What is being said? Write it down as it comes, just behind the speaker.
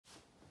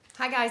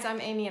Hi guys, I'm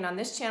Amy, and on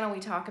this channel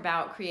we talk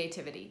about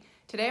creativity.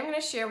 Today I'm going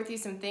to share with you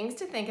some things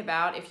to think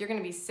about if you're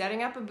going to be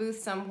setting up a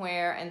booth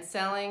somewhere and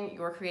selling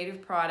your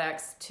creative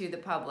products to the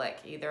public,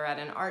 either at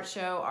an art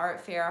show,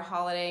 art fair,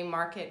 holiday,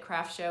 market,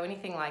 craft show,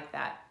 anything like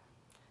that.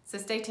 So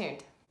stay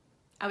tuned.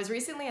 I was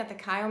recently at the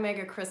Chi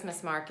Omega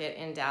Christmas Market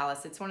in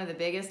Dallas. It's one of the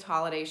biggest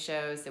holiday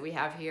shows that we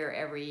have here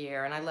every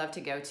year, and I love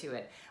to go to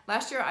it.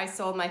 Last year I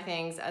sold my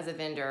things as a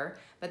vendor,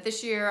 but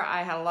this year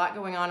I had a lot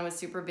going on and was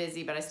super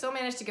busy, but I still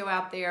managed to go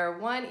out there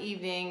one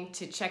evening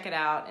to check it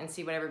out and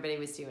see what everybody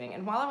was doing.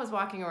 And while I was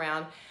walking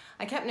around,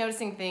 I kept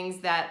noticing things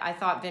that I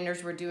thought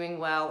vendors were doing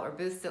well or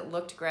booths that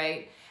looked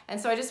great.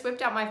 And so I just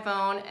whipped out my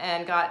phone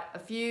and got a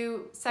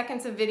few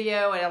seconds of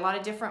video at a lot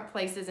of different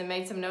places and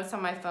made some notes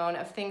on my phone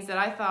of things that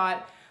I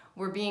thought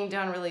were being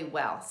done really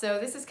well. So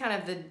this is kind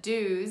of the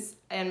do's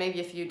and maybe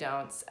a few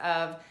don'ts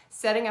of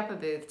setting up a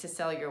booth to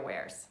sell your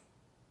wares.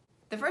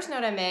 The first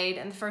note I made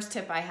and the first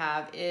tip I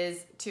have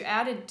is to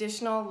add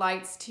additional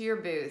lights to your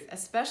booth,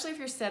 especially if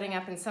you're setting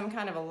up in some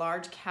kind of a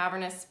large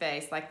cavernous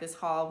space like this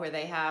hall where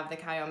they have the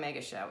Chi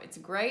Omega show. It's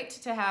great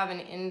to have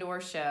an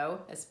indoor show,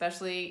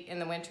 especially in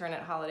the winter and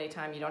at holiday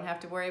time. You don't have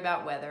to worry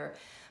about weather.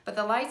 But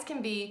the lights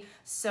can be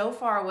so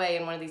far away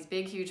in one of these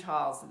big, huge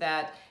halls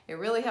that it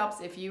really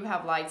helps if you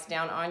have lights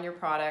down on your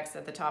products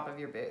at the top of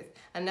your booth.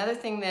 Another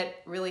thing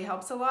that really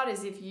helps a lot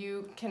is if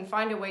you can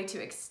find a way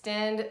to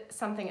extend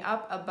something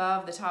up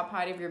above the top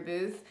height of your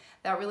booth.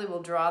 That really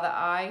will draw the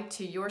eye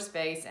to your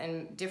space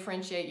and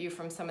differentiate you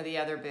from some of the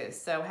other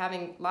booths. So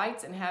having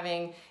lights and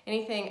having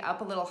anything up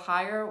a little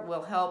higher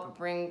will help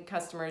bring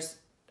customers'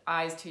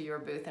 eyes to your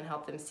booth and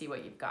help them see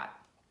what you've got.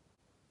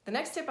 The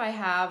next tip I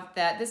have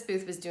that this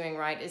booth was doing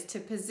right is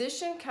to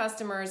position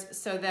customers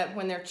so that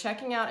when they're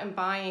checking out and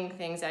buying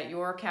things at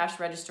your cash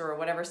register or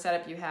whatever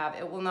setup you have,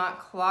 it will not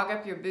clog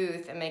up your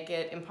booth and make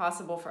it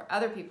impossible for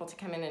other people to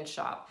come in and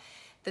shop.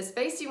 The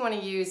space you want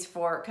to use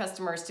for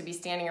customers to be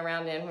standing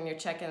around in when you're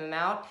checking them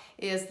out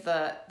is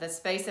the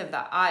space of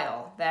the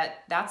aisle.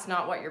 That's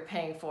not what you're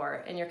paying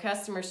for, and your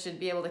customers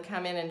should be able to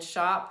come in and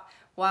shop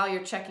while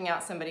you're checking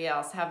out somebody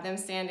else. Have them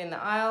stand in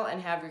the aisle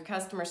and have your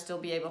customers still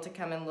be able to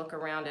come and look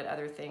around at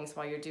other things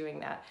while you're doing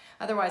that.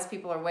 Otherwise,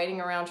 people are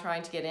waiting around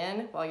trying to get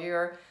in while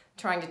you're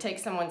trying to take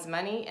someone's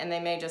money, and they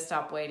may just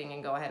stop waiting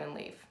and go ahead and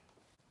leave.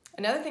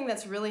 Another thing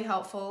that's really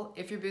helpful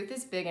if your booth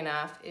is big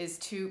enough is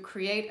to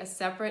create a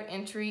separate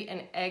entry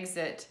and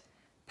exit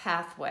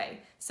pathway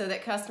so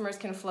that customers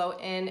can flow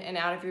in and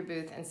out of your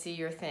booth and see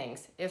your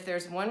things. If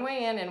there's one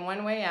way in and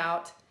one way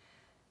out,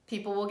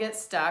 people will get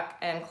stuck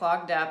and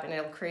clogged up, and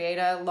it'll create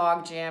a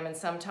log jam, and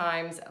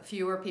sometimes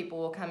fewer people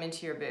will come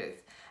into your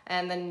booth.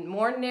 And the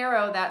more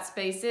narrow that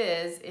space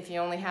is, if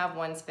you only have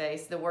one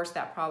space, the worse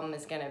that problem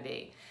is going to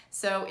be.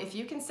 So if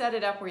you can set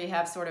it up where you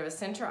have sort of a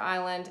center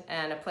island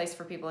and a place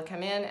for people to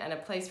come in and a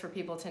place for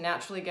people to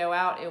naturally go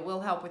out, it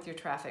will help with your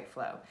traffic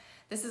flow.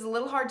 This is a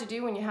little hard to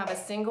do when you have a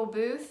single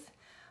booth,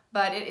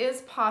 but it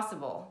is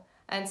possible.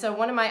 And so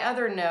one of my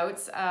other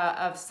notes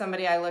of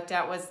somebody I looked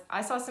at was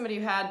I saw somebody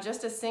who had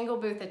just a single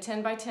booth, a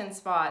 10 by 10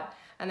 spot,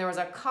 and there was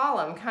a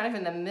column kind of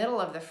in the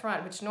middle of the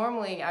front, which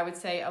normally I would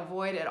say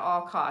avoid at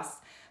all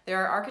costs.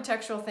 There are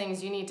architectural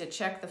things you need to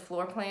check the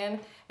floor plan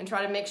and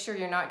try to make sure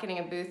you're not getting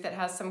a booth that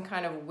has some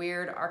kind of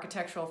weird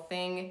architectural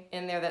thing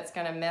in there that's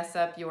going to mess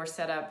up your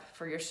setup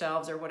for your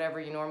shelves or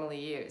whatever you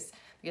normally use,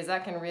 because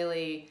that can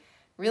really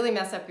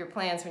mess up your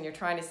plans when you're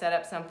trying to set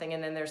up something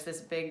and then there's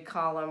this big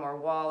column or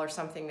wall or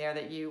something there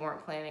that you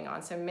weren't planning on.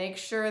 So make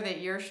sure that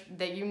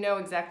you know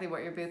exactly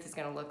what your booth is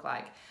going to look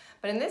like.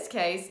 But in this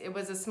case, it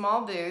was a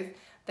small booth.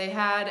 They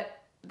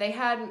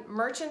had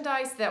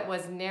merchandise that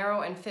was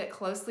narrow and fit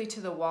closely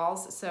to the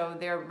walls, so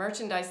their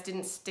merchandise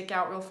didn't stick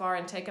out real far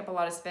and take up a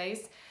lot of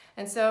space.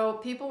 And so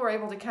people were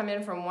able to come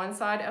in from one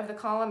side of the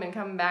column and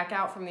come back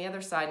out from the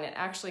other side, and it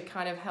actually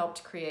kind of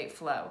helped create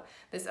flow.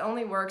 This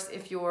only works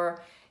if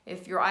your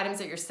items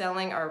that you're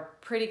selling are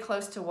pretty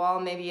close to wall,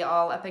 maybe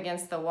all up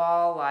against the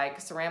wall,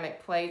 like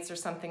ceramic plates or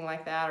something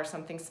like that, or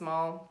something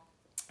small.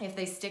 If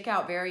they stick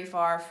out very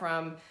far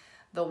from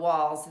the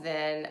walls,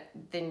 then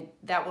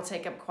that will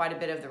take up quite a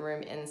bit of the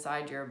room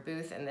inside your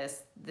booth, and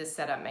this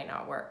setup may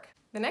not work.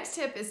 The next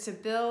tip is to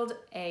build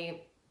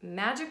a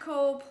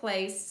magical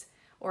place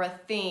or a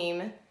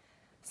theme,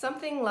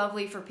 something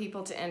lovely for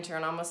people to enter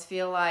and almost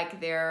feel like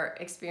they're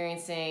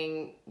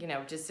experiencing,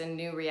 just a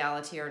new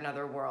reality or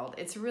another world.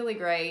 It's really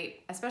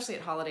great, especially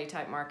at holiday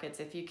type markets,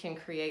 if you can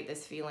create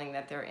this feeling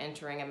that they're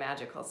entering a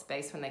magical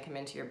space when they come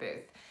into your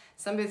booth.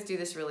 Some booths do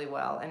this really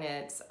well, and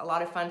it's a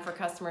lot of fun for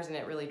customers, and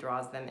it really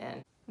draws them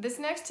in. This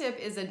next tip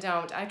is a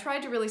don't. I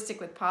tried to really stick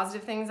with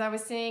positive things I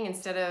was seeing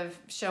instead of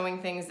showing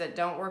things that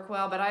don't work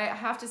well, but I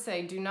have to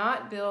say, do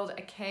not build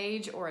a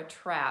cage or a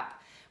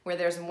trap where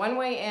there's one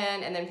way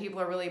in and then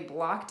people are really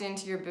blocked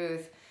into your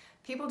booth.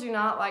 People do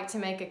not like to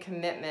make a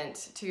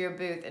commitment to your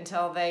booth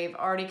until they've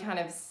already kind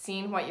of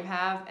seen what you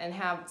have and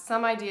have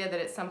some idea that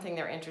it's something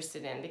they're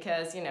interested in,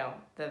 because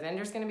the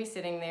vendor's going to be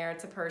sitting there,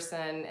 it's a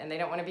person, and they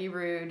don't want to be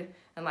rude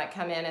and like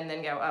come in and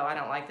then go, oh, I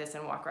don't like this,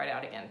 and walk right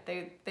out again.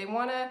 They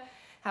want to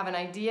have an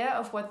idea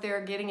of what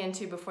they're getting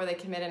into before they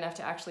commit enough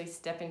to actually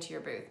step into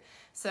your booth.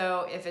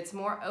 So if it's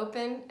more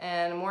open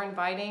and more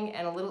inviting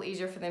and a little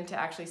easier for them to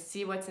actually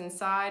see what's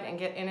inside and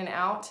get in and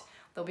out,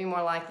 they'll be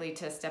more likely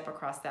to step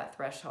across that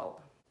threshold.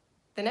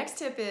 The next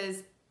tip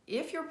is,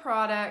 if your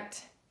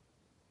product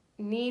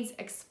needs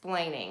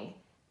explaining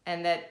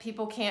and that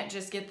people can't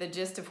just get the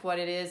gist of what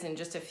it is in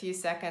just a few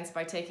seconds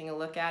by taking a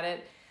look at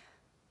it,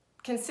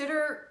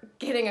 consider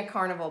getting a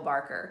carnival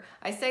barker.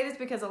 I say this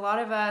because a lot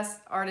of us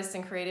artists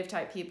and creative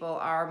type people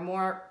are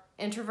more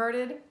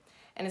introverted,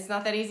 and it's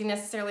not that easy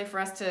necessarily for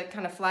us to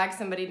kind of flag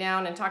somebody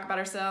down and talk about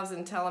ourselves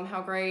and tell them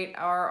how great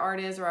our art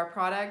is or our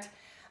product.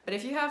 But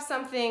if you have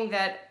something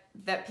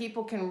that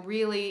people can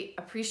really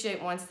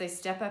appreciate once they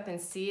step up and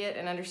see it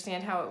and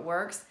understand how it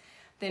works,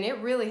 then it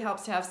really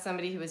helps to have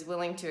somebody who is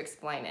willing to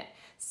explain it.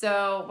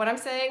 So what I'm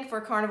saying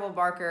for carnival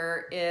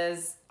barker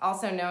is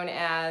also known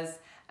as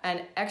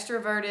an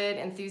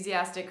extroverted,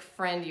 enthusiastic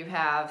friend you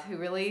have who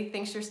really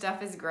thinks your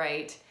stuff is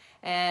great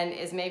and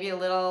is maybe a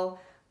little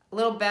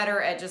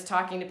better at just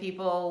talking to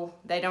people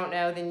they don't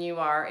know than you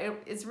are.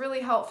 It's really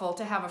helpful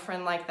to have a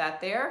friend like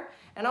that there.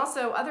 And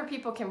also, other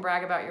people can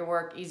brag about your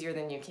work easier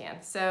than you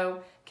can.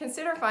 So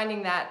consider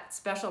finding that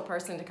special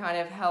person to kind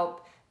of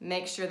help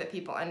make sure that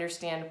people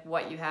understand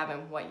what you have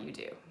and what you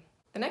do.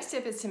 The next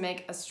tip is to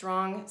make a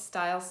strong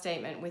style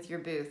statement with your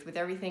booth, with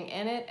everything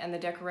in it and the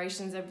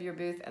decorations of your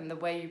booth and the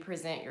way you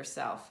present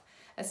yourself.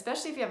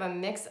 Especially if you have a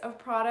mix of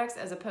products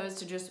as opposed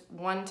to just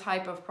one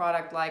type of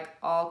product, like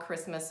all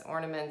Christmas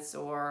ornaments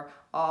or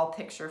all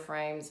picture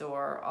frames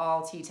or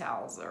all tea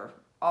towels or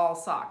all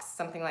socks,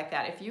 something like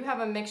that. If you have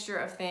a mixture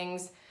of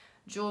things,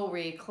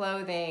 jewelry,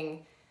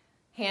 clothing,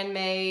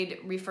 handmade,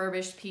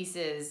 refurbished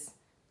pieces,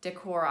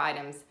 decor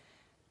items,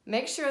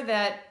 make sure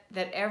that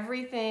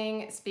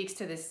everything speaks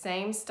to the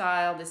same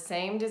style, the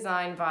same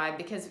design vibe,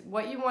 because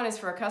what you want is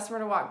for a customer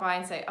to walk by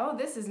and say, oh,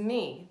 this is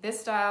me, this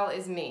style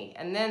is me.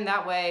 And then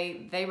that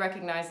way they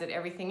recognize that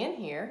everything in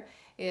here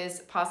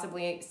is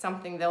possibly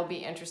something they'll be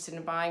interested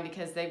in buying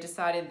because they've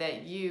decided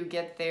that you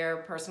get their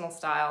personal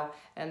style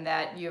and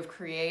that you have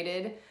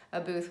created a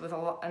booth with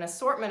an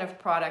assortment of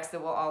products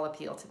that will all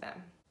appeal to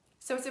them.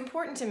 So it's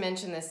important to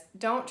mention this.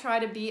 Don't try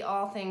to be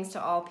all things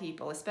to all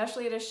people,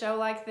 especially at a show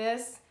like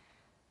this.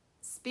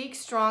 Speak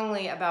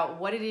strongly about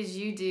what it is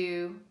you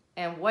do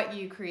and what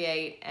you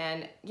create,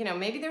 and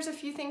maybe there's a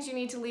few things you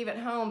need to leave at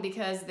home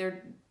because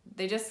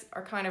they just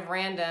are kind of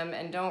random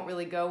and don't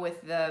really go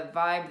with the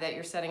vibe that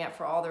you're setting up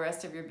for all the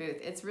rest of your booth.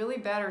 It's really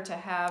better to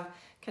have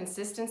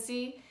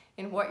consistency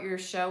in what you're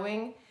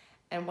showing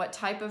and what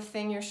type of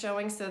thing you're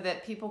showing so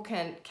that people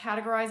can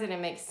categorize it and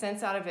make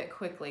sense out of it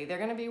quickly. They're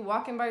going to be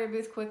walking by your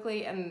booth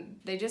quickly and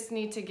they just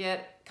need to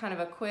get kind of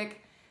a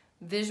quick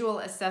visual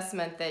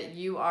assessment that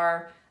you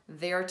are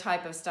their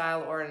type of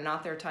style or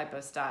not their type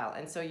of style.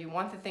 And so you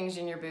want the things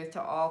in your booth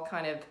to all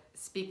kind of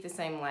speak the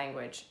same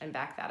language and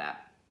back that up.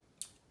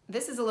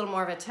 This is a little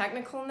more of a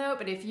technical note,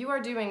 but if you are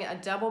doing a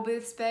double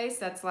booth space,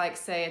 that's like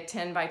say a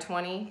 10 by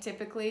 20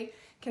 typically,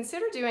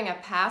 consider doing a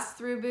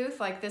pass-through booth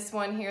like this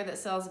one here that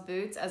sells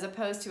boots as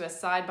opposed to a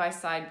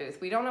side-by-side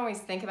booth. We don't always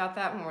think about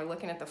that when we're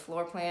looking at the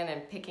floor plan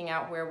and picking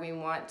out where we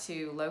want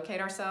to locate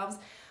ourselves.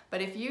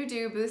 But if you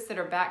do booths that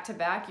are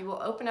back-to-back, you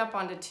will open up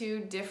onto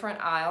two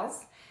different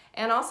aisles.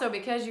 And also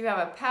because you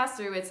have a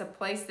pass-through, it's a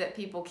place that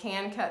people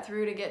can cut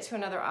through to get to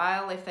another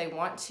aisle if they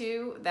want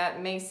to.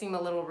 That may seem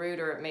a little rude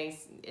or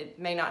it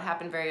may not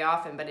happen very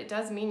often, but it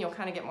does mean you'll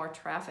kind of get more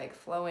traffic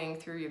flowing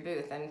through your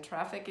booth, and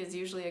traffic is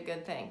usually a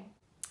good thing.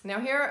 Now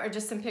here are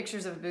just some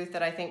pictures of a booth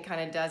that I think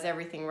kind of does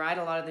everything right,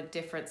 a lot of the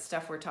different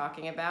stuff we're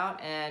talking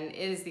about, and it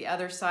is the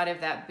other side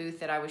of that booth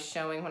that I was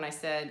showing when I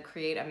said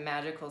create a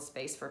magical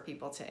space for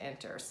people to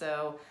enter.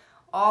 So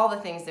all the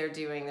things they're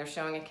doing, they're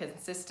showing a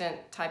consistent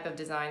type of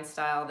design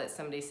style that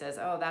somebody says,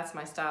 oh, that's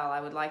my style, I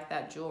would like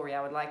that jewelry,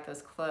 I would like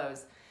those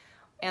clothes.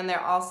 And they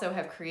also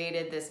have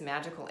created this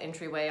magical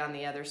entryway on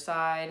the other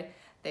side.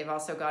 They've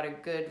also got a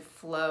good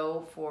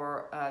flow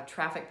for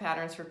traffic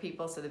patterns for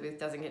people so the booth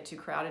doesn't get too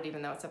crowded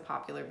even though it's a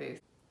popular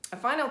booth. A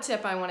final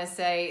tip I want to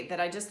say that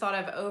I just thought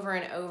of over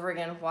and over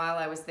again while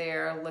I was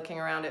there looking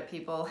around at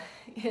people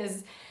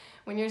is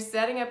when you're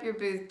setting up your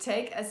booth,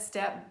 take a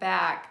step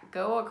back,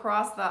 go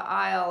across the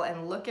aisle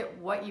and look at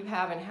what you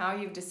have and how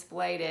you've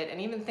displayed it, and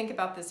even think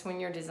about this when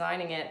you're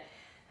designing it.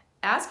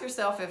 Ask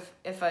yourself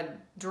if a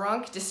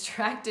drunk,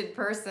 distracted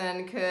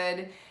person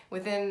could,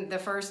 within the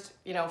first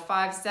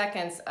 5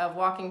 seconds of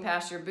walking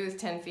past your booth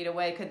 10 feet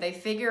away, could they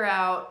figure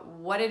out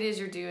what it is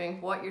you're doing,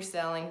 what you're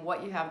selling,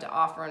 what you have to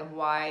offer, and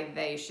why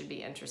they should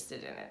be interested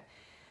in it.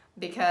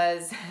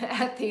 Because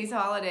at these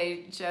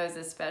holiday shows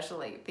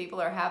especially,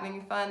 people are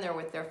having fun, they're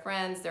with their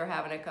friends, they're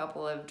having a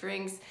couple of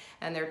drinks,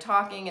 and they're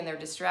talking and they're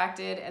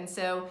distracted. And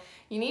so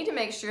you need to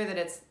make sure that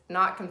it's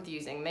not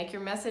confusing. Make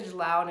your message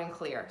loud and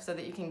clear so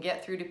that you can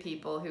get through to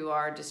people who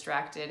are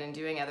distracted and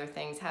doing other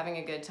things, having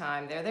a good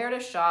time. They're there to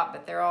shop,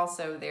 but they're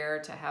also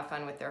there to have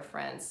fun with their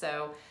friends.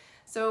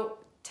 So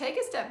take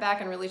a step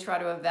back and really try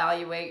to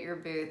evaluate your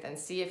booth and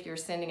see if you're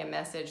sending a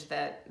message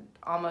that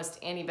almost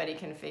anybody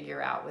can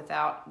figure out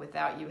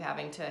without you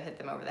having to hit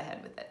them over the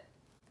head with it.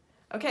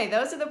 Okay,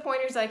 those are the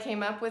pointers I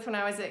came up with when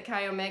I was at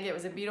Chi Omega. It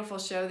was a beautiful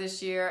show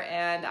this year,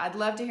 and I'd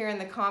love to hear in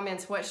the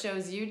comments what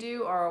shows you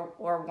do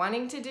or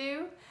wanting to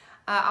do.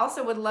 I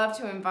also would love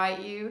to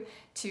invite you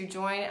to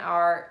join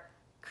our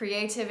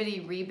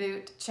Creativity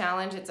Reboot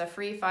Challenge. It's a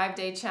free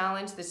 5-day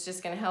challenge that's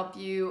just going to help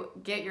you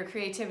get your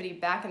creativity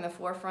back in the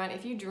forefront.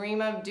 If you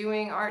dream of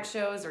doing art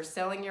shows or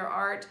selling your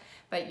art,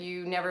 but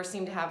you never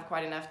seem to have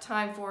quite enough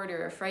time for it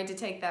or are afraid to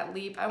take that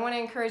leap, I want to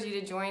encourage you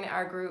to join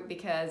our group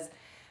because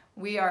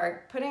we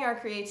are putting our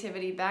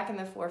creativity back in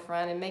the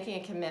forefront and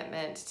making a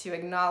commitment to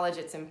acknowledge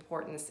its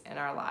importance in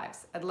our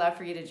lives. I'd love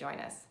for you to join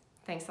us.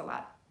 Thanks a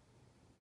lot.